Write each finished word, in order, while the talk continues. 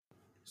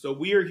So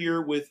we are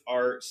here with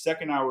our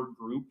second hour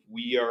group.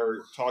 We are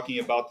talking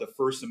about the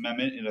First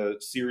Amendment in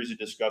a series of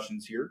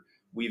discussions here.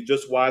 We've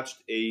just watched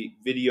a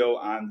video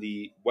on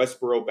the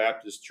Westboro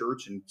Baptist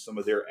Church and some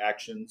of their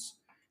actions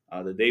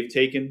that they've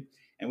taken,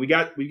 and we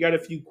got a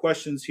few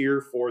questions here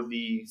for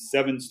the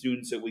 7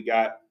 students that we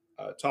got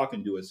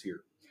talking to us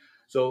here.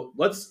 So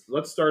let's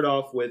start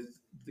off with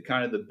the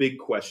kind of the big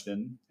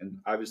question, and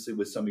obviously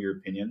with some of your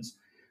opinions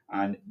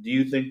on: do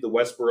you think the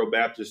Westboro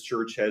Baptist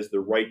Church has the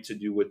right to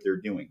do what they're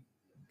doing?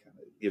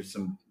 Give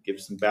some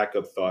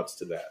backup thoughts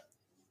to that.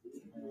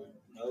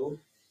 No,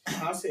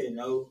 I said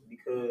no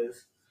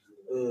because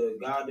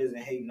God doesn't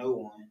hate no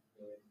one,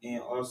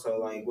 and also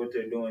like what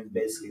they're doing is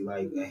basically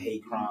like a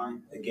hate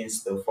crime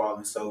against the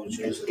fallen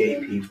soldiers, gay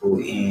people,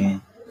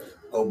 and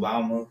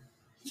Obama.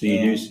 So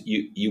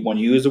you when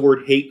you use the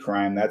word hate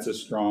crime, that's a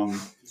strong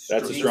word,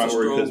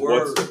 because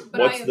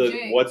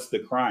what's the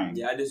crime?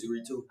 Yeah, I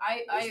disagree too.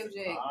 I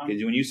object.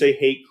 Because when you say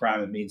hate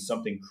crime, it means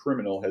something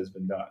criminal has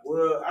been done.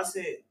 Well, I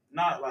said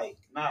not like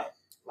an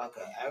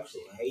actual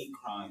hate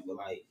crime, but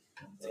like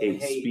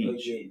hate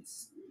speech.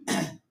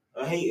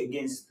 A hate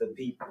against the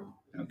people,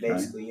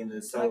 basically, in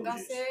the soldiers. Like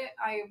I said,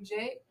 I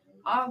object.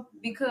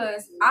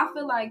 Because I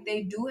feel like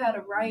they do have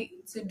a right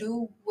to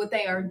do what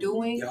they are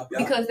doing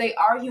because they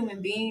are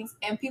human beings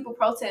and people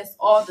protest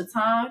all the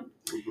time.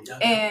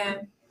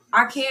 And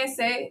I can't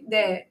say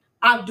that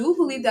I do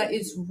believe that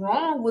it's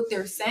wrong what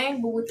they're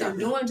saying, but what they're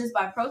doing just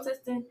by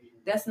protesting,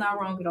 that's not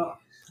wrong at all.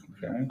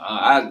 Okay.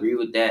 I agree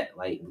with that,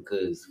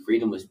 because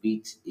freedom of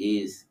speech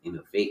is in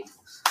effect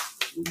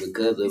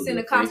because of it's in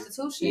the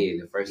Constitution.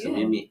 The First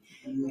Amendment,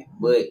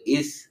 but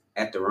it's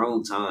at the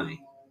wrong time,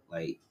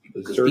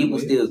 because people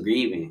still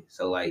grieving.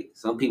 So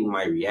some people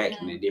might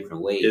react in a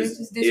different way.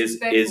 Is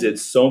it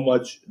so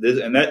much this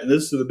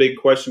is the big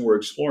question we're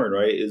exploring,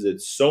 right? Is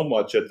it so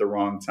much at the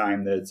wrong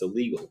time that it's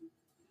illegal?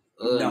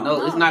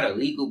 No, it's not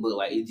illegal, but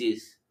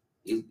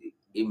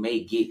it may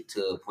get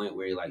to a point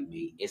where it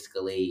may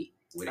escalate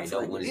where they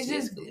don't want it to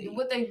escalate.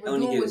 What they were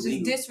doing was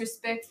just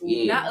disrespectful,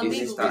 not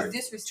illegal, just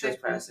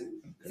disrespectful.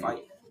 Trespassing,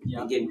 fight,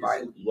 getting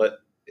violent.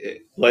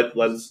 Let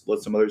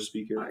some others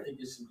speak here. I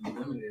think it should be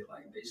limited.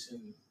 They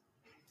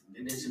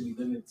should be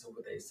limited to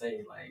what they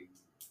say.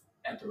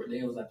 At the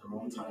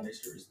wrong time, they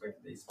should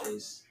respect their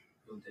space.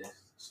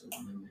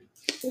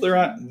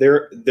 Well,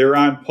 they're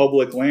on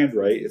public land,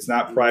 right? It's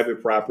not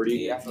private property.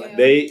 Yeah, I feel like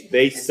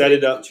they set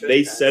it up.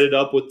 They set it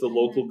up with the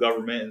local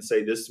government and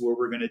say, this is where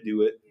we're going to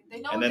do it.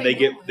 And then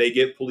they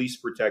get police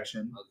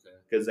protection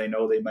because they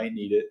know they might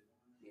need it.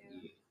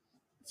 Yeah.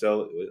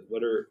 So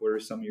what are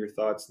some of your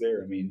thoughts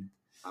there?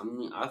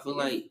 I feel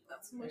like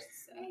not too much to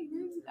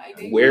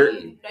say.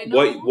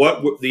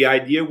 What the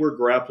idea we're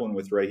grappling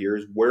with right here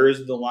is, where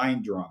is the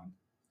line drawn?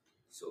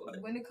 So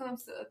when it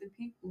comes to other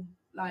people,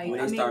 when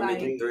they start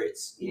making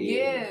threats.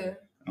 Yeah.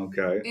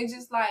 Okay. It's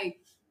just I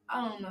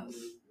don't know.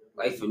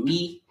 For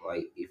me,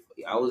 if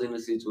I was in a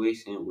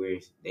situation where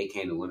they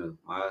came to one of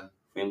my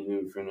family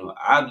members' funeral,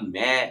 I'd be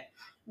mad.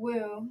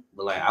 Well,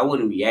 but I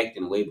wouldn't react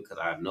in a way because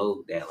I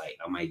know that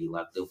I might get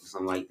locked up for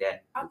something like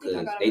that,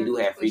 because they do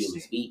have freedom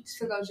of speech.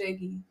 To go,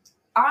 JG,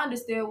 I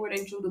understand where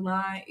they drew the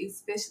line,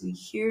 especially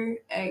here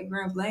at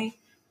Grand Blanc,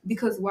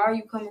 because why are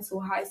you coming to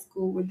a high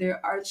school where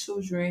there are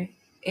children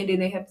and then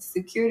they have to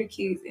secure the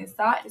kids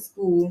inside the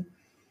school,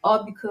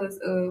 all because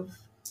of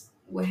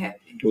what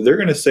happened? Well, they're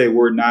going to say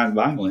we're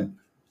nonviolent.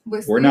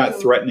 We're not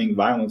threatening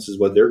violence, is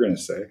what they're going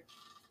to say.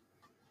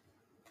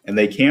 And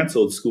they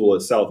canceled school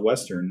at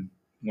Southwestern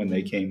when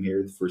they came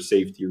here for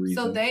safety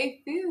reasons. So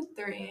they feel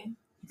threatened.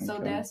 Okay. So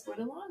that's where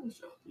the line is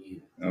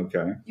drawn.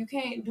 Okay. You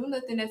can't do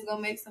nothing that's going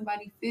to make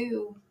somebody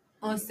feel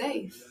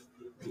unsafe.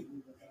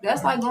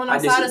 That's like going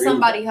outside of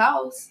somebody's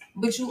house,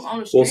 but you on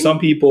the street.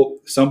 Well,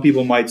 some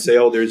people might say,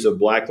 "Oh, there's a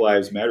Black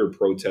Lives Matter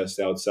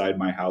protest outside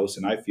my house,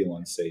 and I feel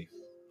unsafe."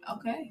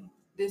 Okay,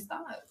 this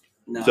time.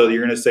 No. So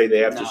you're gonna say they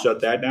have to shut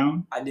that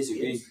down? I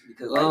disagree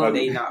because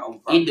they not on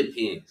property. It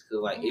depends,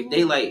 because if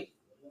they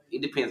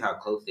it depends how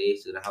close they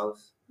is to the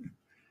house.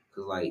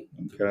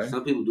 Because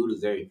some people do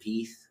deserve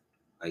peace,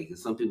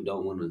 some people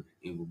don't want to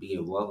be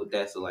involved with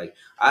that. So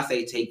I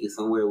say take it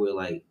somewhere where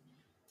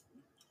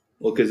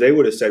Well, because they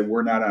would have said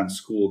we're not on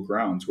school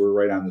grounds. We're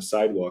right on the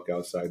sidewalk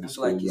outside the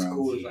school grounds. It's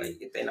cool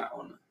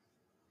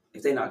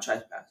if they're not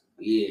trespassing.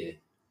 Yeah.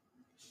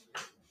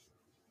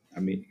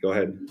 Go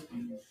ahead.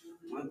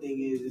 One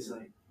thing is, it's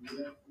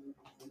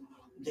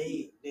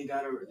they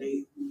got a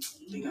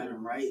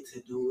right to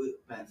do it,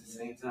 but at the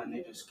same time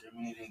they're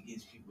discriminating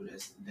against people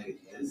that's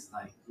has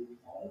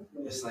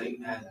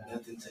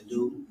nothing to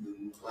do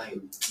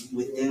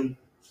with them.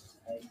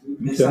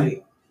 It's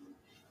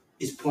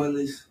it's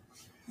pointless.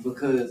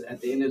 Because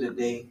at the end of the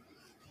day,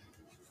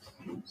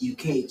 you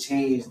can't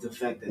change the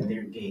fact that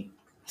they're gay.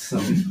 So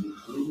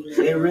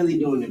they're really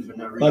doing it for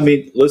no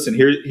reason. Listen,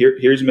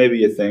 here's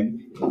maybe a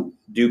thing.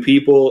 Do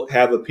people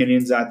have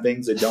opinions on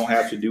things that don't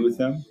have to do with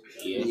them?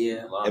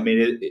 Yeah.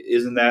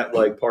 Isn't that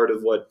part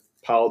of what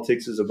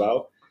politics is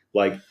about?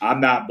 I'm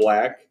not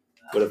black,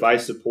 but if I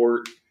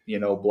support,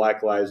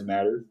 Black Lives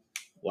Matter,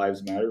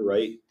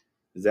 right?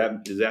 Does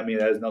that mean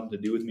that has nothing to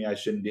do with me? I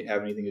shouldn't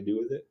have anything to do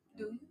with it?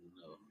 Do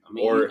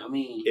No.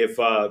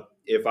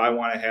 If I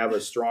want to have a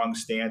strong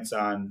stance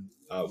on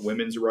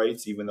women's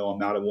rights, even though I'm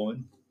not a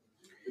woman,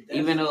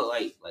 even though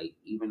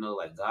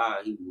God,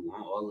 He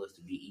want all of us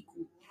to be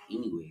equal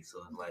anyway. So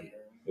it's like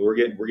we're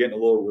getting a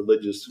little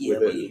religious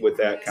with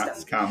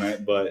that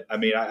comment, but I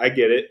mean I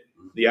get it.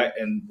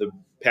 And the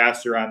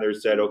pastor on there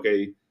said,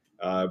 okay,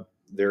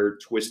 they're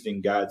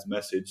twisting God's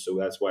message, so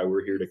that's why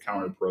we're here to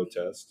counter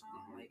protest.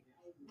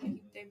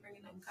 They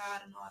bringing up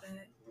God and all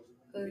that.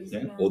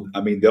 Yeah, well, I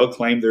mean, they'll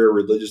claim they're a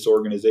religious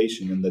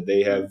organization and that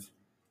they have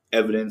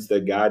evidence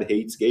that God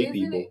hates gay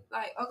people. It,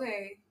 like,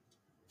 okay,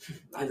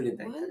 like,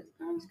 what?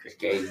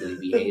 Gays gonna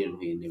be hated if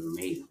he never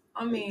made him.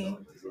 I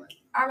mean,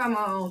 I got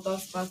my own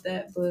thoughts about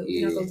that, but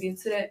we're not gonna get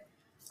into that.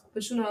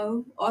 But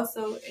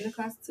also in the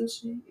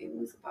Constitution, it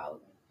was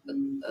about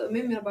an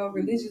amendment about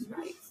religious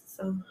rights.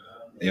 So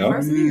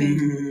First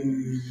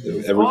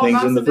Amendment,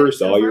 everything's in the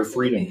first, all your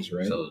freedoms,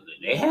 right? So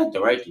they had the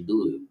right to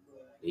do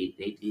it.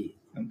 They did.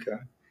 Okay.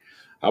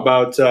 How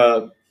about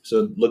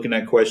so looking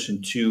at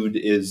question 2,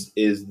 is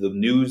the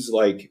news,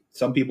 like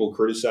some people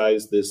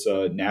criticize this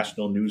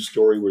national news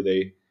story where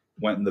they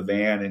went in the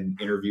van and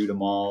interviewed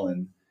them all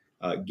and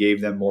gave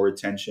them more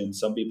attention.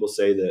 Some people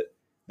say that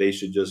they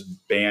should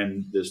just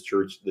ban the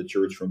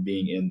church from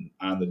being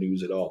on the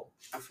news at all.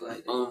 I feel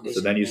like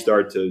so then you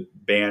start to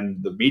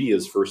ban the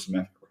media's First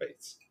Amendment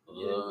rights.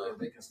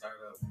 They can start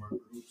up more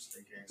groups.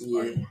 They can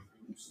inspire more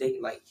groups. They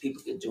like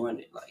people can join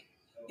it, like,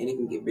 and it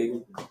can get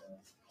bigger.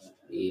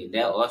 Yeah,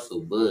 that also,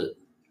 but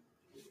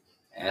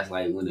as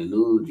like when the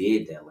news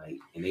did that, like,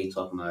 and they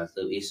talking about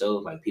stuff, it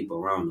shows like people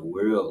around the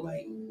world,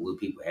 like what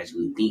people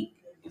actually think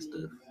and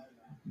stuff.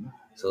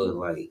 So it's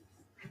like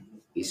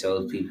it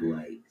shows people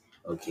like,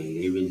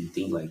 okay, they really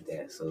think like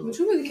that. So but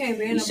you really can't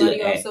ban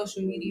nobody on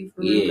social media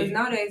for real, because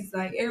nowadays,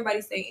 like, everybody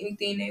say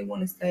anything they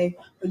want to say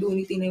or do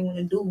anything they want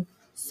to do.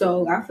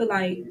 So I feel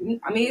like,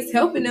 I mean, it's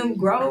helping them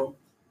grow,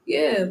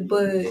 yeah,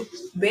 but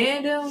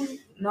ban them,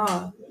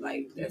 nah,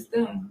 like, that's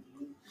them.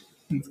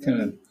 It's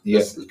kind of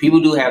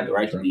people do have the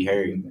right to be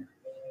heard.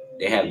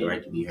 They have the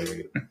right to be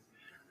heard.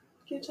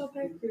 Get your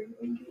paper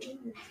and get in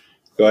there.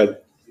 Go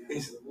ahead.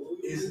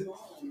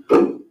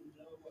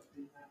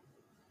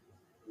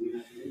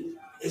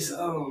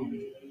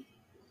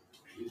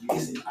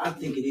 I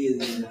think it is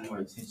getting more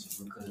attention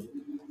because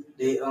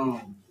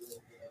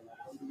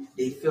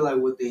they feel like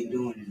what they're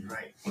doing is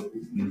right,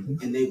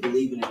 and they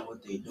believe in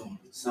what they're doing.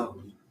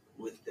 So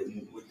with the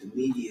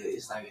media,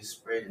 it's like it's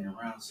spreading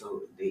around.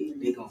 So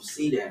they gonna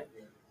see that,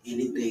 and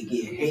if they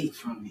get hate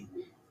from it,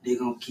 they're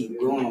gonna keep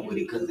going with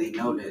it because they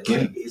know that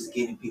it's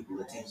getting people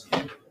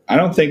attention. I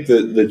don't think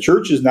the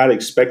church is not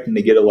expecting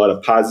to get a lot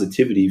of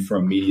positivity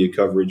from media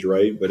coverage,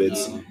 right? But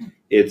it's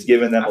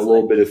giving them a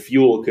little bit of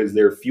fuel because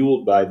they're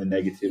fueled by the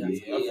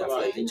negativity. I feel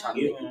like they try to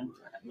give them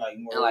like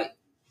more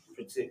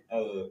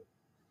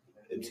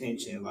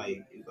attention,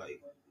 like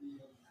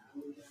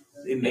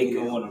they make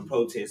them want to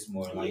protest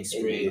more, like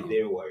spread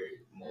their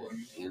word more.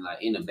 And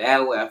like in a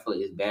bad way, I feel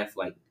like it's bad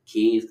for like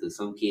kids because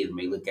some kids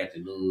may look at the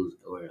news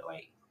or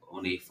like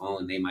on their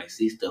phone, they might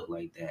see stuff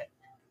like that.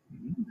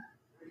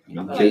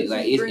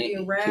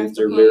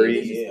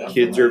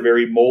 Kids are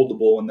very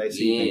moldable when they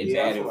see things.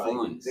 Bad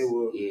influence. They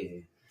will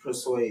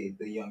persuade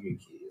the younger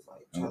kids.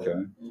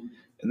 Okay.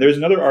 And there's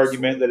another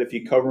argument that if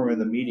you cover them in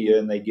the media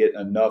and they get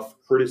enough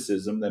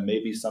criticism, then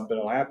maybe something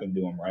will happen to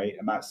them, right?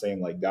 I'm not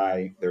saying like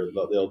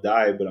they'll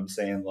die, but I'm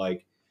saying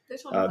like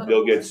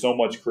they'll get so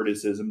much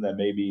criticism that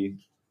maybe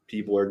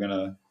people are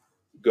gonna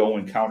go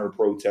and counter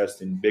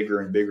protest in bigger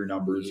and bigger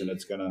numbers, and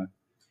it's gonna,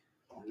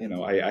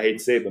 I hate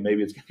to say it, but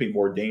maybe it's gonna be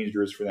more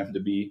dangerous for them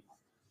to be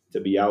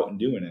out and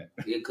doing it.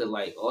 Yeah, because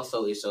like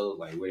also it shows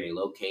like where they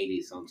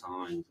located.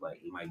 Sometimes like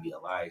it might be a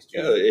live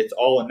stream. Yeah, it's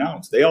all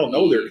announced. They all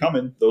know they're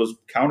coming. Those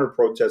counter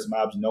protest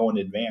mobs know in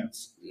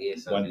advance. Yeah,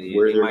 so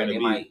where they're going to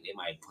be. They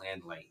might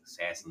plan to like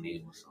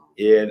assassinate or something.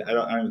 Yeah, and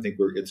I don't think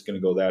it's going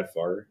to go that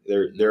far.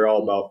 They're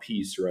all about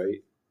peace,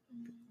 right?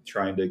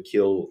 Trying to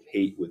kill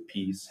hate with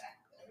peace.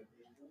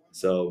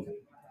 So,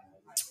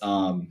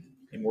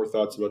 any more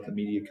thoughts about the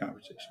media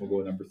conversation? We'll go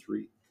to number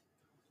 3.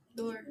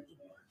 Sure.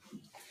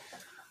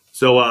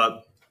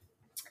 So,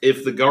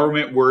 if the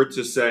government were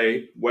to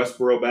say,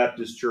 Westboro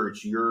Baptist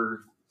Church,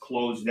 you're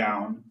closed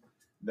down,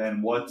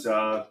 then what is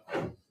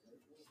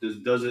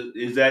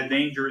that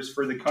dangerous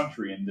for the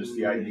country and just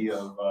the idea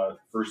of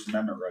First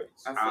Amendment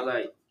rights? I feel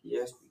like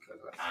yes, because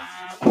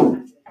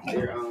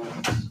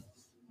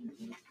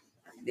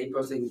they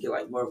probably can get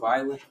like more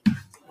violent,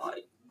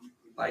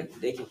 like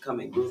they can come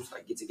in groups,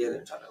 like get together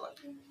and try to like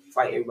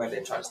fight everybody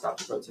that try to stop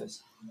the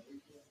protest.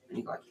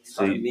 And like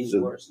start a mini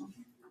war or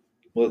something.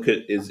 Well,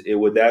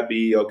 would that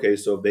be okay?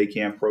 So if they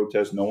can't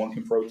protest, no one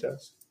can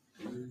protest.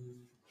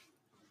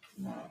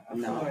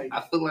 No,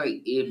 I feel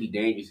like it'd be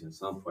dangerous in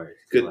some parts.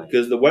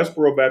 Because the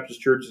Westboro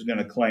Baptist Church is going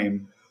to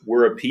claim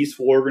we're a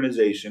peaceful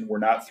organization. We're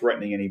not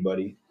threatening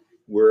anybody.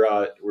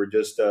 We're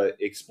just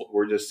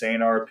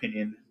saying our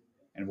opinion,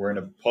 and we're in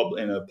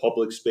a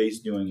public space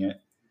doing it.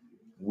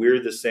 we're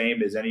the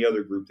same as any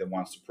other group that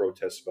wants to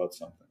protest about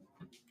something.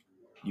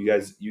 You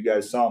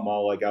guys saw them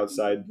all like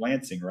outside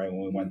Lansing, right?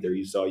 When we went there,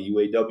 you saw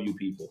UAW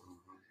people.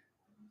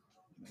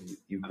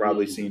 You've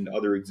probably seen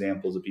other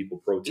examples of people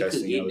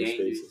protesting in other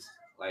spaces.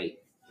 I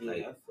feel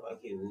like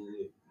it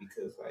would,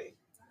 because like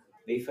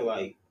they feel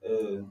like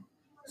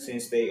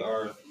since they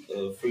are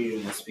a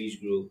freedom of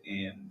speech group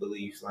and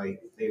beliefs,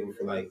 like they would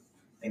feel like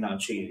they're not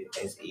treated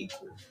as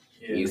equal.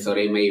 Yeah, so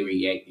they may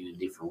react in a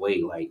different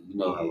way, like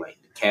how like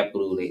the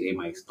Capitol, they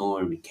might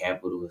storm the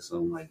Capitol or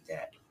something like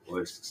that,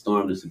 or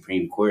storm the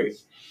Supreme Court.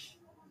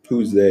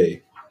 Who's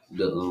they?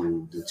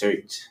 The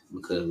church,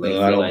 because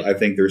I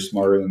think they're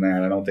smarter than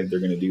that. I don't think they're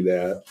going to do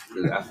that.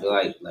 I feel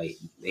like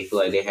they feel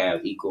like they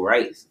have equal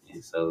rights,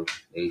 and so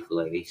they feel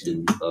like they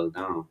shouldn't be closed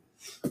down.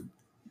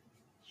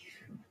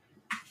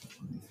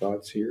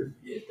 Thoughts here?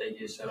 Yeah, if they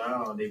get shut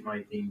down, they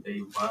might think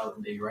their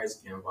rights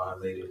getting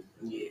violated.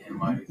 Yeah,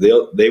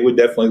 they would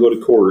definitely go to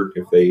court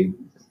if they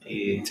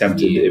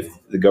if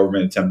the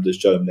government attempted to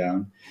shut them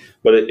down.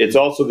 But it's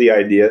also the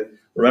idea.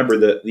 Remember,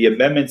 the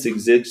amendments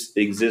exist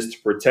to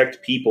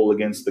protect people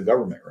against the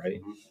government,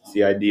 right? It's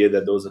the idea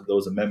that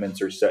those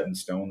amendments are set in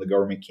stone. The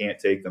government can't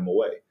take them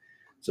away.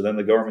 So then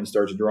the government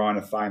starts drawing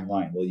a fine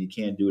line. Well, you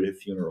can't do it at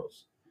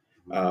funerals.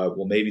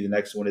 Well, maybe the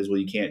next one is, well,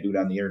 you can't do it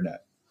on the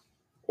internet.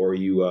 Or where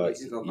do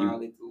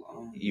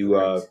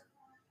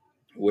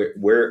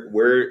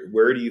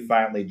you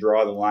finally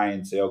draw the line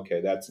and say, okay,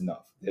 that's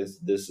enough.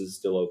 This is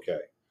still okay.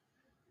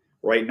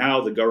 Right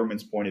now, the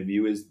government's point of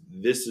view is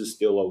this is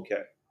still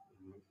okay.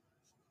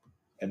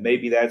 And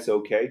maybe that's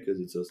okay because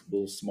it's a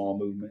little small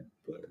movement,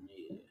 but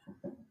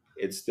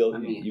it's still.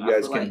 You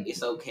guys can. Like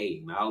it's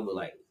okay now, but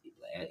like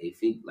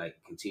if it like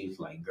continues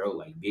to like grow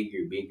like bigger,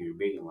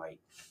 like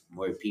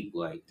more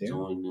people like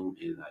join them,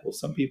 and like. Well,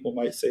 some people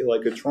might say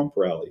like a Trump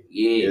rally.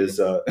 Is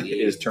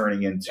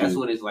turning into. That's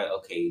when it's like,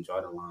 okay,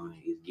 draw the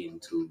line. It's getting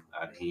too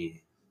out of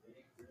hand.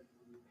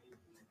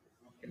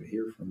 Can I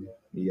hear from you?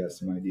 You got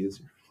some ideas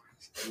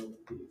here?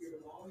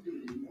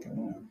 Come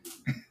on.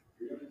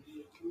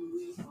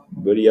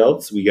 Anybody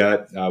else?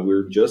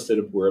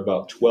 We're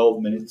about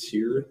 12 minutes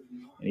here.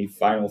 Any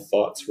final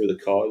thoughts for the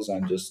cause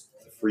on just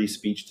the free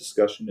speech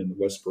discussion in the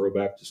Westboro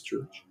Baptist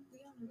Church?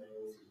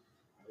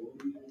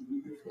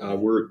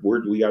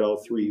 We got all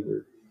three.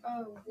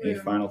 Any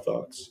final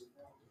thoughts?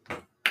 I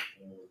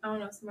don't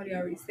know if somebody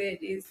already said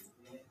this.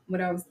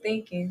 What I was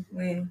thinking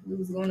when we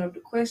was going over the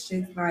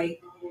questions,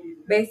 like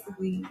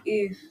basically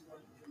if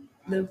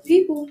the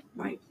people,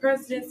 like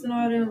presidents and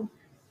all them,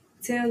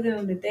 tell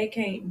them that they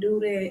can't do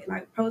that,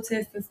 like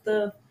protest and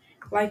stuff,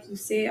 like you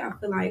said, I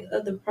feel like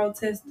other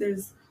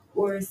protesters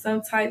or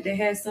some type that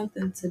has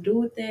something to do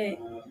with that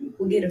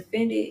will get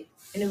offended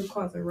and it would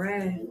cause a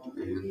riot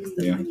and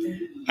stuff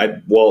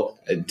like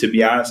that. To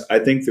be honest, I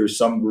think there's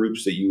some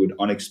groups that you would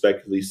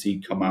unexpectedly see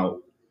come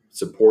out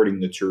supporting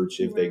the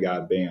church if they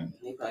got banned,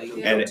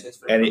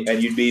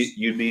 and you'd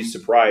be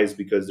surprised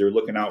because they're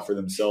looking out for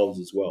themselves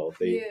as well.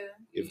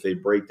 If they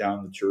break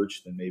down the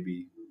church, then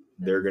maybe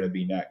they're going to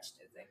be next.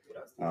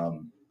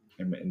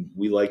 And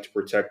we like to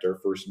protect our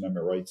First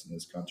Amendment rights in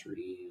this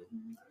country.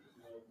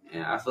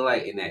 And I feel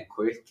like in that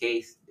court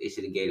case, they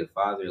should have gave the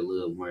father a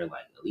little more,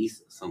 like at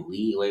least some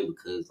leeway,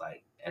 because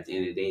like at the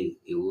end of the day,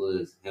 it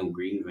was him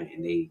grieving,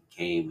 and they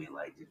came and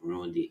like just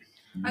ruined it.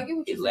 I get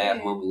what his you're last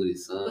saying, moment with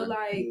his son. But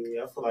like,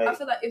 I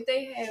feel like if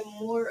they had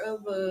more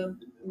of a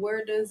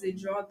where does it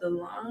draw the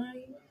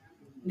line,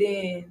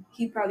 then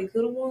he probably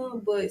could have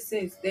won. But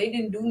since they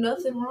didn't do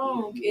nothing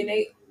wrong and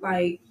they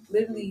like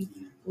literally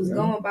was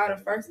going by the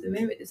First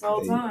Amendment this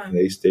whole time,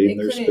 they stayed in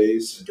their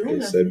space. They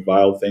said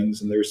vile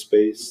things in their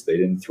space. They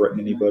didn't threaten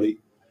anybody.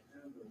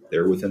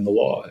 They're within the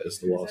law as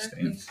the law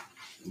stands.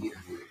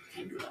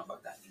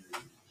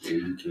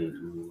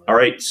 All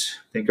right.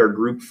 I think our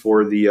group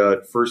for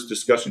the first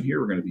discussion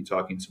here, we're going to be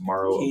talking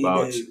tomorrow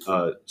about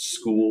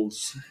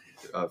schools,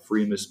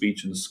 freedom of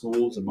speech in the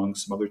schools, among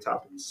some other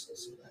topics.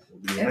 So that will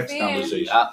be the next conversation.